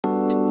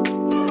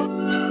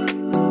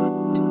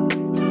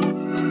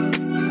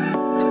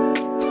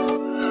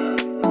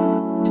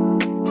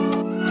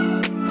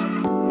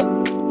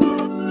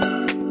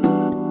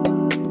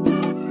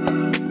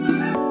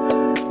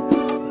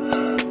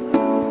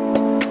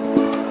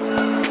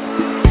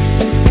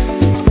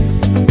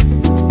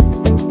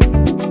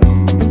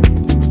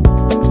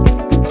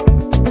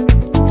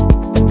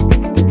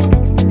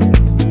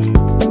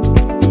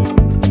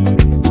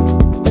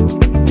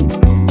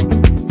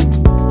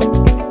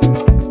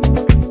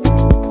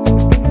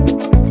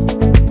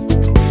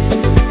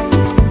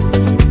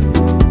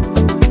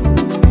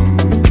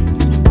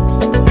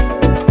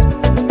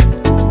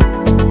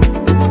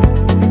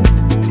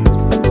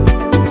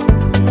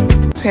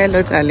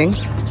Hello darlings.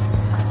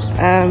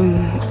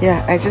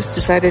 Yeah, I just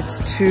decided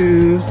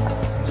to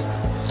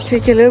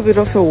take a little bit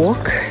of a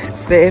walk.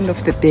 It's the end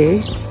of the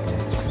day.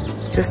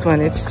 Just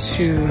wanted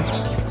to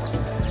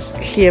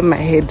clear my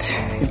head.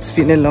 It's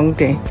been a long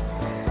day.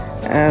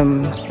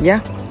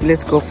 Yeah,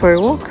 let's go for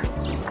a walk.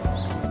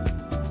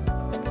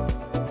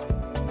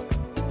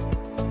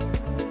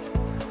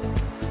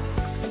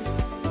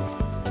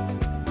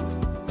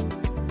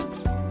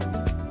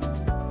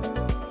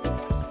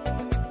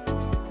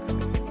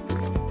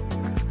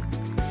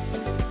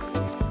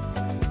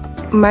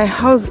 My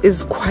house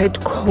is quite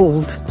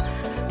cold,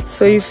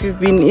 so if you've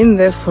been in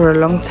there for a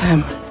long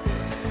time,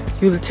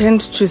 you'll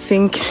tend to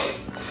think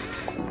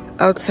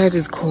outside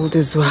is cold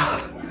as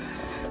well.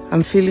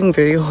 I'm feeling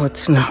very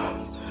hot now,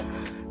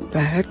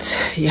 but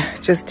yeah,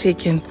 just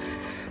taking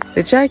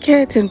the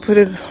jacket and put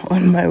it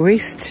on my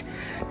waist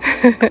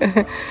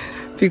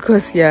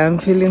because yeah, I'm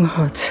feeling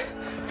hot.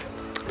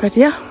 But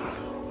yeah,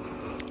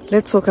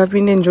 let's walk. I've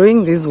been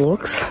enjoying these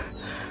walks.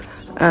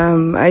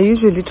 I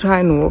usually try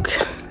and walk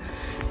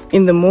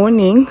in the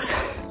mornings,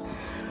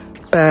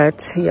 but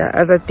yeah,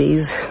 other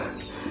days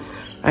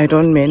I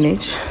don't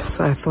manage,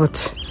 so I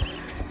thought,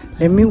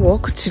 let me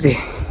walk today.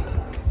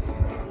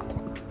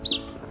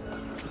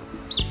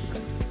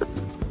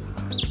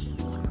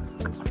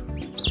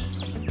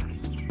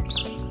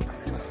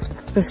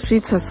 The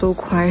streets are so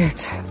quiet,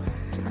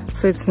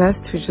 so it's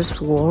nice to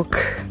just walk,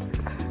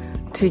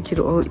 take it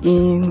all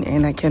in,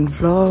 and I can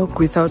vlog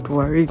without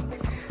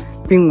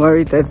being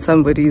worried that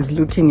somebody is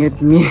looking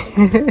at me.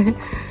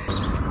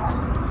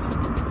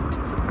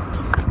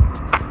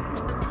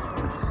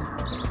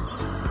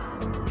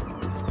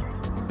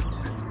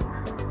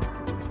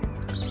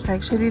 I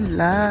actually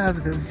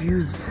love the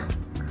views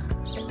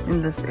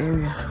in this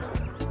area.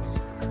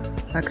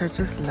 Like, I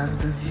just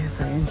love the views.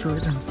 I enjoy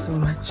them so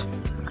much.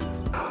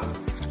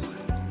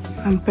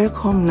 I'm back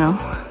home now.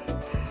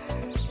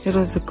 It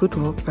was a good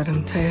walk, but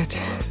I'm tired.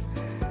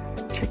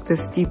 Check the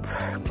steep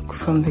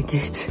from the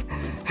gate.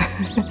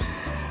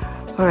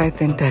 All right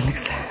then,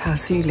 darlings. I'll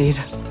see you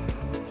later.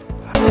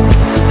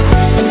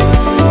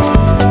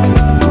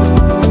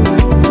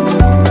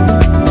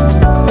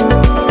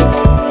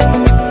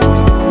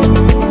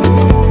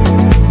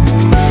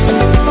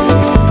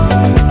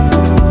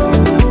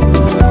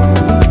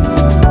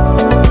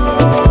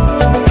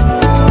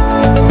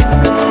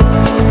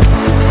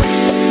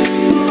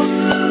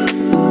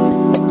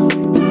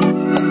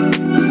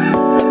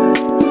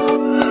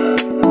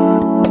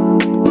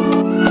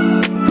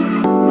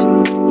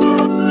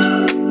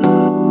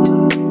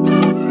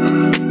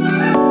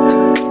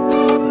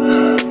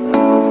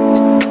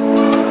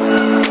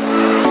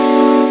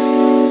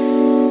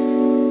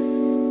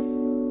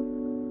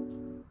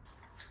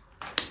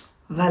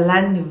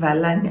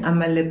 Valani,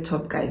 I'm a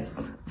laptop,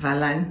 guys.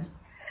 Valani.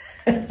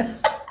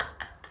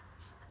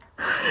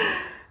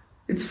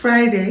 It's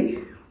Friday,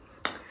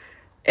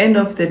 end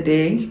of the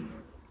day.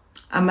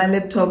 I'm a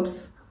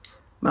laptops.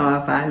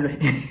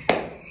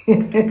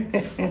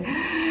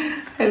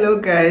 Hello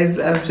guys,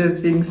 I'm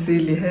just being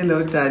silly.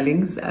 Hello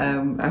darlings.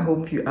 I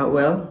hope you are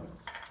well.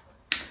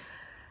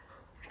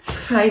 It's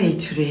Friday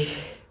today.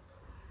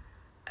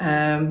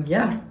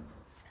 Yeah.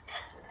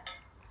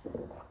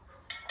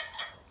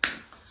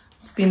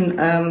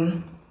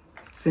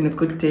 It's been a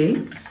good day.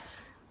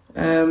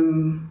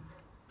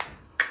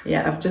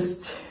 Yeah, I've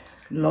just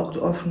logged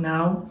off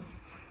now.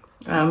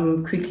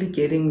 I'm quickly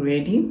getting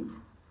ready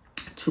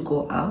to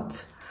go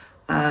out.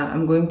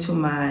 I'm going to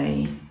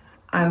my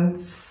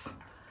aunt's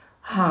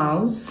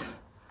house.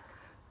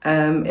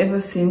 Ever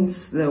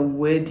since the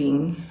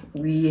wedding,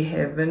 we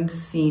haven't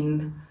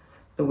seen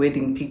the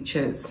wedding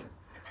pictures.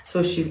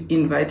 So she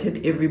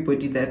invited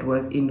everybody that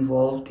was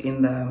involved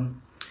in the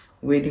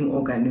wedding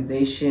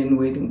organization,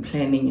 wedding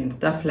planning and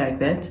stuff like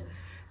that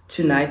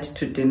tonight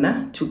to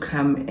dinner to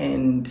come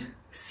and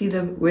see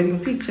the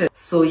wedding pictures.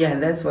 So yeah,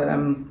 that's what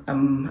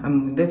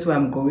that's where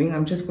I'm going.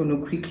 I'm just going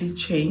to quickly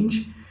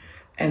change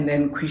and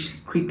then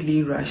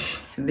quickly rush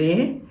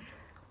there,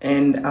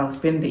 and I'll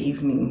spend the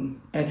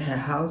evening at her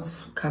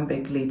house, come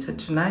back later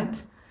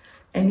tonight.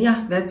 And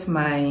yeah, that's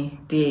my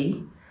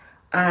day.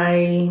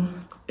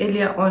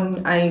 Earlier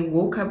on I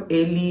woke up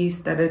early,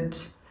 started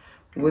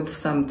with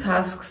some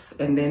tasks,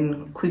 and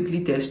then quickly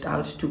dashed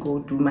out to go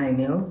do my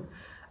nails.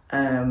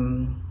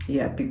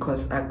 Yeah,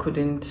 because I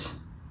couldn't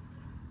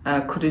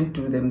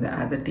do them the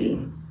other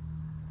day,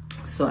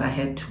 so I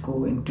had to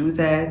go and do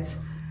that.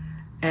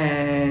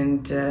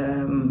 And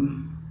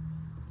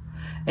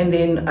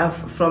then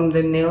from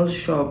the nail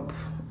shop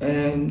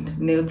and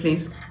nail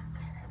place,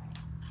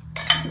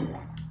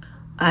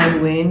 I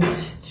went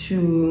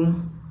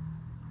to,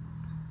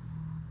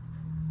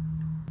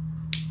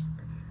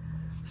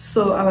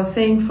 so I was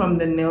saying, from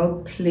the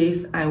nail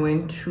place I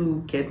went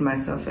to get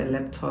myself a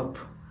laptop.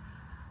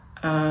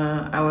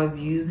 I was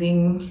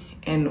using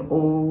an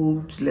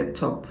old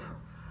laptop,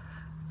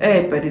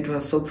 but it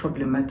was so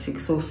problematic,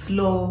 so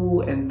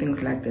slow and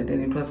things like that,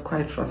 and it was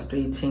quite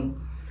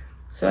frustrating.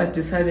 So I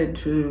decided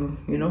to,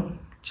 you know,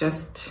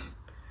 just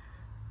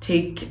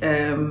take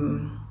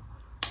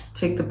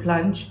take the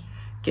plunge,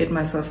 get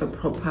myself a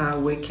proper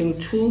working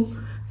tool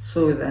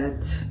so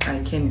that I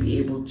can be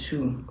able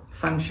to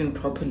function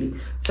properly.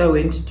 So I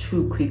went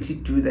to quickly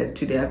do that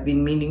today. I've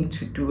been meaning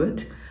to do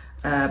it,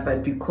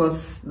 but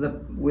because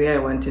where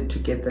I wanted to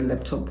get the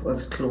laptop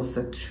was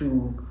closer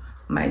to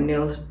my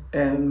nail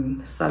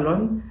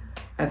salon,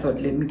 I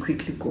thought, let me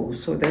quickly go.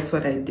 So that's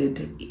what I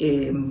did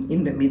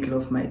in the middle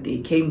of my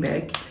day. Came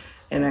back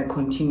and I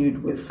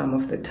continued with some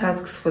of the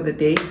tasks for the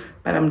day,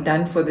 but I'm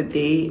done for the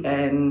day,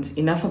 and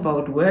enough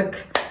about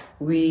work.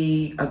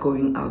 We are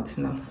going out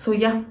now. So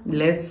yeah,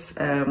 let's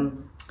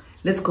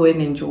go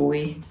and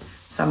enjoy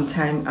some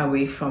time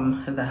away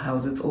from the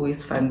house. It's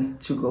always fun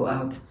to go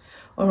out.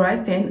 All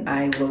right, then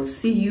I will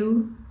see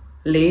you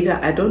later.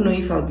 I don't know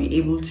if I'll be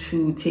able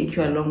to take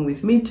you along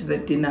with me to the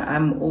dinner.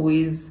 I'm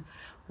always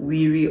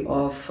weary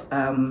of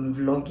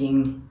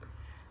vlogging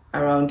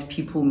around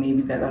people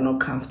maybe that are not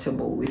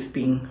comfortable with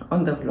being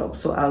on the vlog.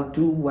 So I'll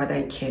do what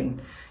I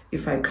can.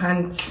 If I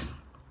can't,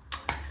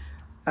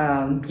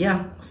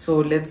 yeah, so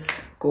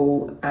let's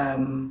go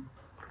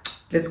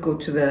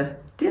to the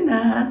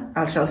dinner.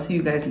 I shall see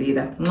you guys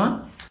later.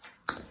 Mwah.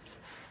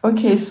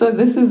 Okay, so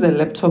this is the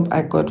laptop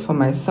I got for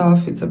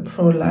myself. It's a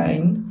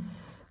Proline,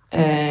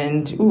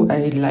 and oh,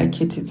 I like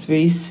it. It's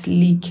very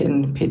sleek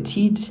and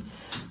petite.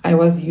 I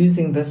was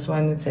using this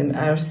one. It's an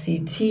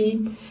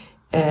RCT,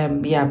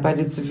 yeah, but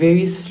it's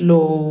very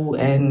slow,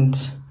 and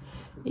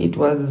it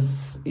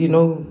was, you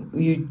know,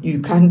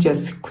 you can't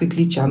just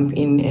quickly jump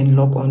in and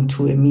log on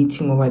to a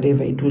meeting or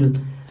whatever. It will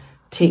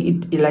take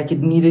it, like it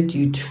needed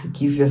you to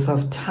give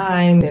yourself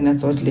time. Then I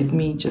thought, let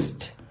me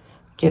just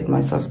get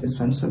myself this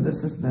one. So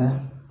this is the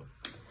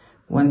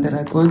one that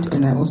I got,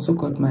 and I also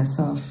got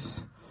myself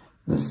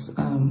this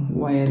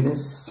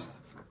wireless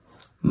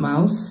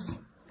mouse.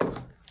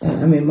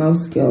 I'm a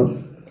mouse girl.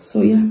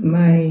 So yeah,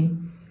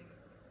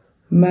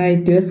 my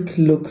desk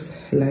looks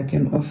like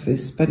an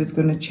office, but it's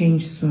gonna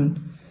change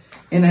soon.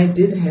 And I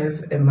did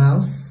have a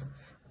mouse,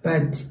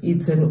 but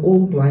it's an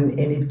old one and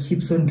it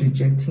keeps on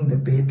rejecting the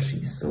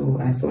battery. So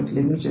I thought,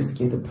 let me just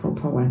get a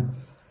proper one.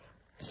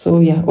 So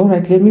yeah, all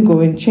right, let me go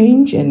and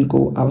change and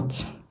go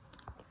out.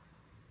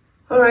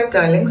 All right,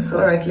 darlings.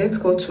 All right, let's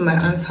go to my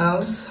aunt's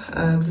house.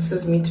 This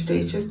is me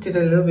today. Just did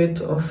a little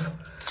bit of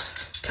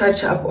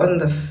touch up on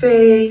the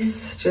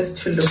face just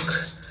to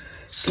look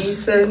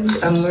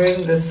decent. I'm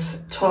wearing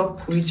this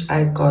top which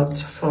I got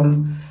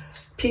from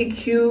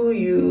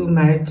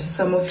PQ.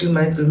 Some of you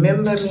might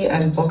remember me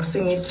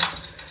unboxing it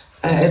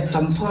at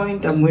some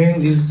point. I'm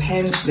wearing these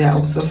pants. They're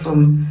also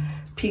from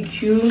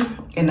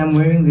PQ, and I'm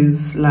wearing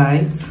these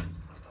slides.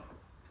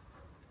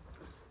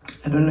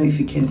 I don't know if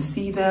you can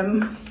see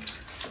them.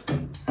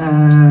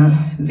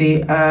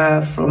 They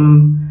are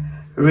from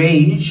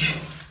Rage.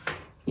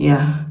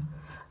 Yeah,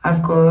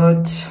 I've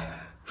got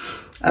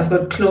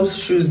closed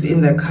shoes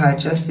in the car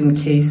just in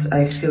case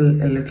I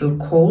feel a little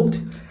cold.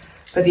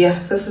 But yeah,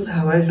 this is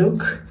how I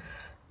look.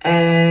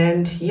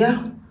 And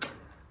yeah,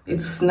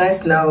 it's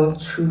nice now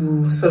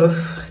to sort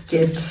of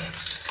get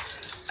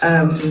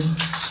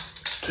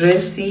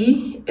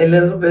dressy a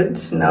little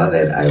bit. Now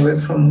that I work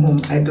from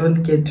home, I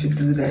don't get to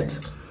do that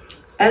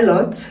a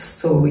lot.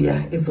 So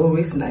yeah, it's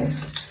always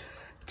nice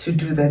to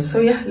do that. So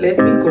yeah, let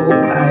me go.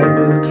 I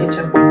will catch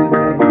up with you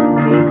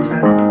guys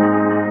later.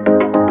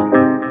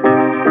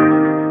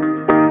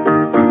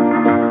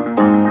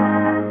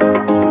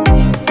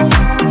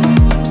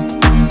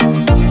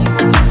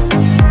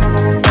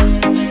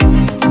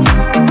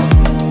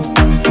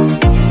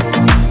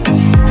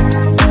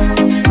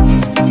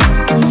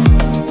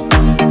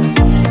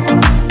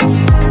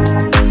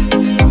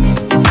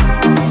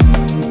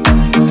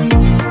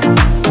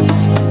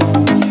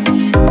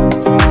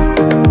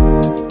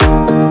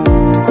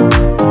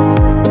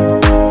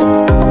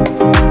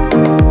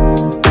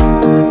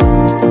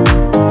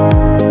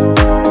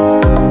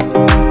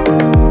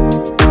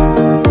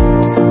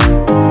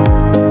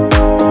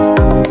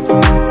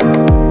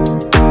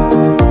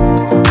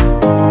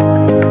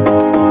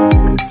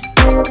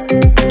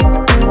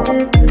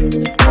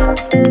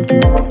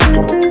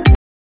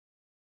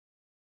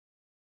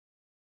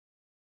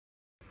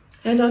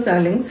 Hello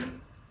darlings,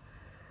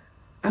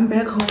 I'm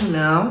back home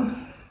now.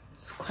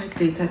 It's quite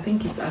late. I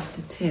think it's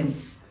after 10.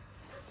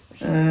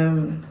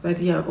 But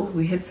yeah, oh,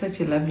 we had such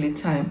a lovely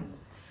time,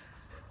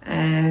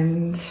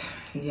 and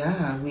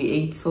yeah, we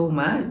ate so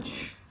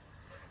much.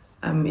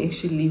 I'm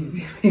actually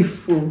very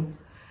full,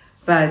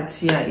 but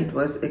yeah, it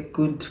was a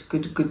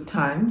good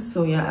time.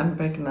 So yeah, I'm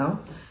back now.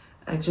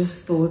 I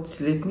just thought,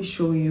 let me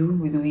show you.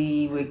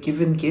 We were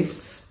given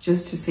gifts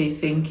just to say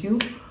thank you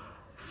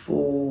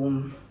for,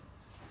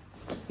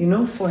 you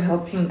know, for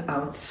helping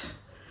out,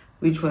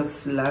 which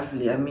was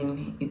lovely. I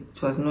mean,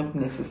 it was not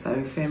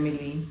necessary.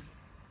 Family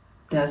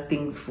does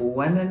things for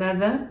one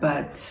another,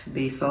 but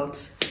they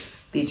felt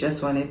they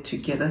just wanted to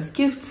get us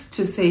gifts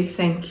to say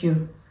thank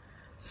you.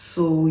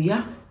 So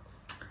yeah,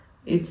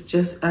 it's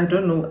just, I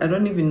don't know, I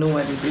don't even know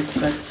what it is,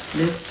 but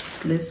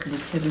let's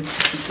look at it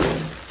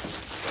together.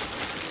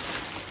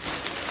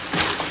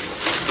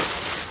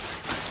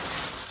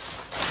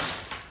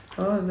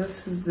 Oh,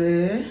 this is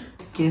the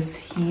gas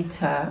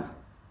heater,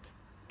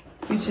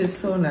 which is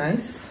so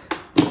nice.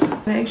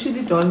 I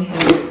actually don't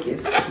have a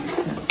gas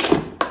heater.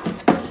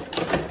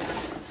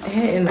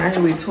 Her and I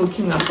were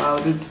talking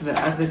about it the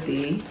other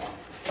day.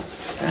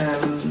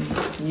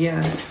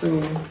 Yeah,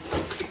 so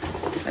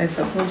I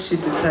suppose she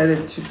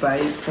decided to buy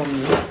it for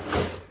me.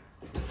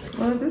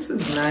 Oh, this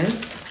is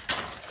nice.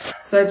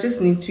 So I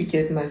just need to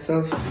get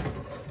myself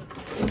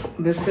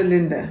the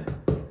cylinder.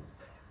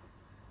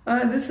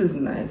 Oh, this is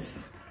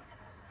nice.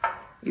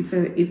 It's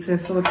a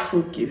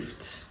thoughtful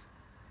gift.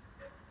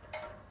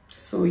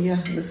 So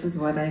yeah, this is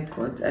what I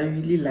got. I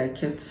really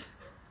like it.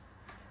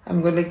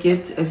 I'm gonna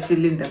get a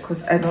cylinder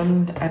because I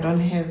don't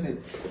have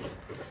it.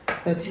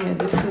 But yeah,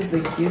 this is the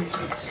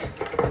gift.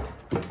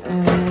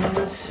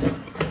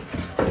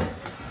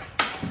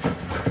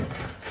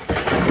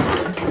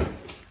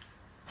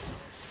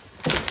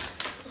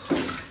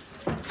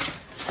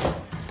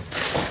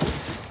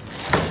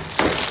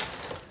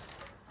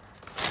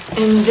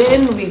 And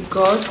then we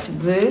got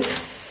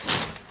this.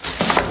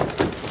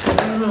 I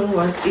don't know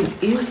what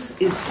it is.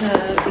 It's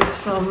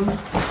from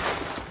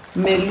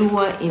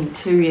Melua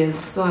Interiors.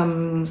 So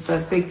I'm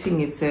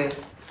suspecting it's a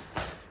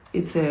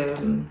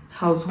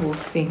household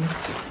thing.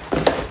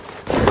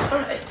 All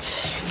right,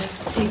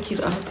 let's take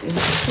it out and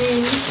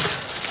see.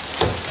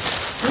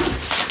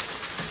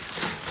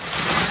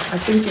 I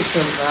think it's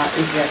a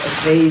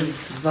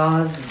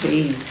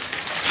vase.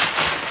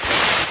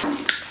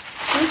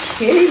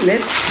 Okay,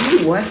 let's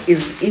see what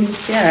is in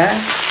here.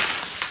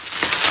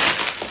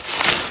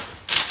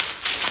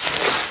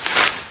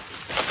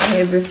 I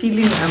have a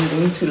feeling I'm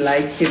going to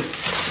like it.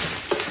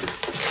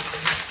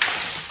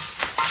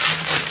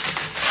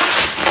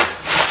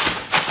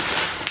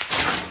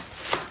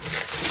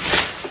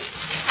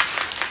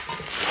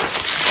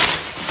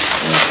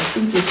 I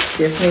think it's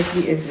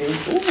definitely a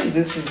vase. Oh,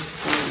 this is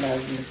so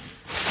lovely.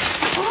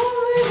 Oh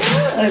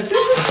my god,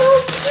 this is so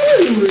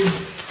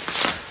cute.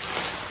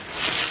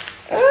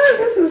 Oh,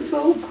 this is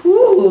so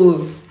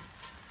cool.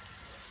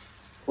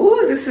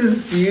 Oh, this is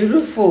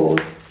beautiful.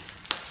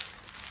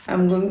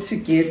 I'm going to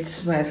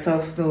get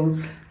myself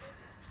those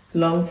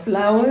long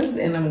flowers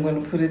and I'm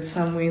going to put it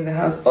somewhere in the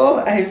house. Oh,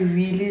 I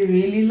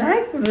really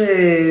like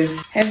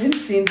this. Haven't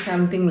seen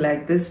something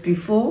like this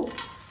before.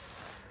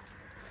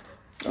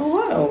 Oh,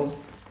 wow.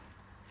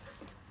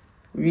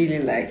 Really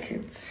like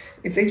it.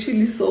 It's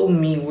actually so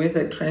me with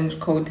a trench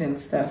coat and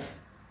stuff.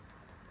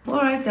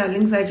 Alright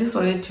darlings, I just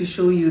wanted to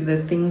show you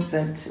the things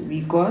that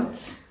we got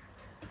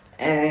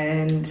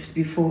and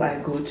before I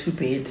go to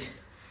bed.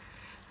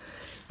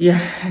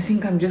 Yeah, I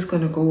think I'm just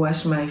gonna go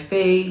wash my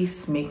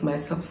face, make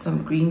myself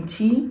some green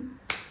tea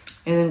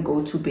and then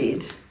go to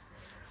bed.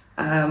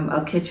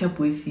 I'll catch up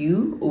with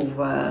you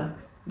over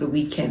the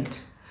weekend.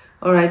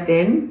 Alright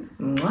then,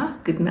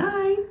 mwah, good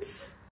night.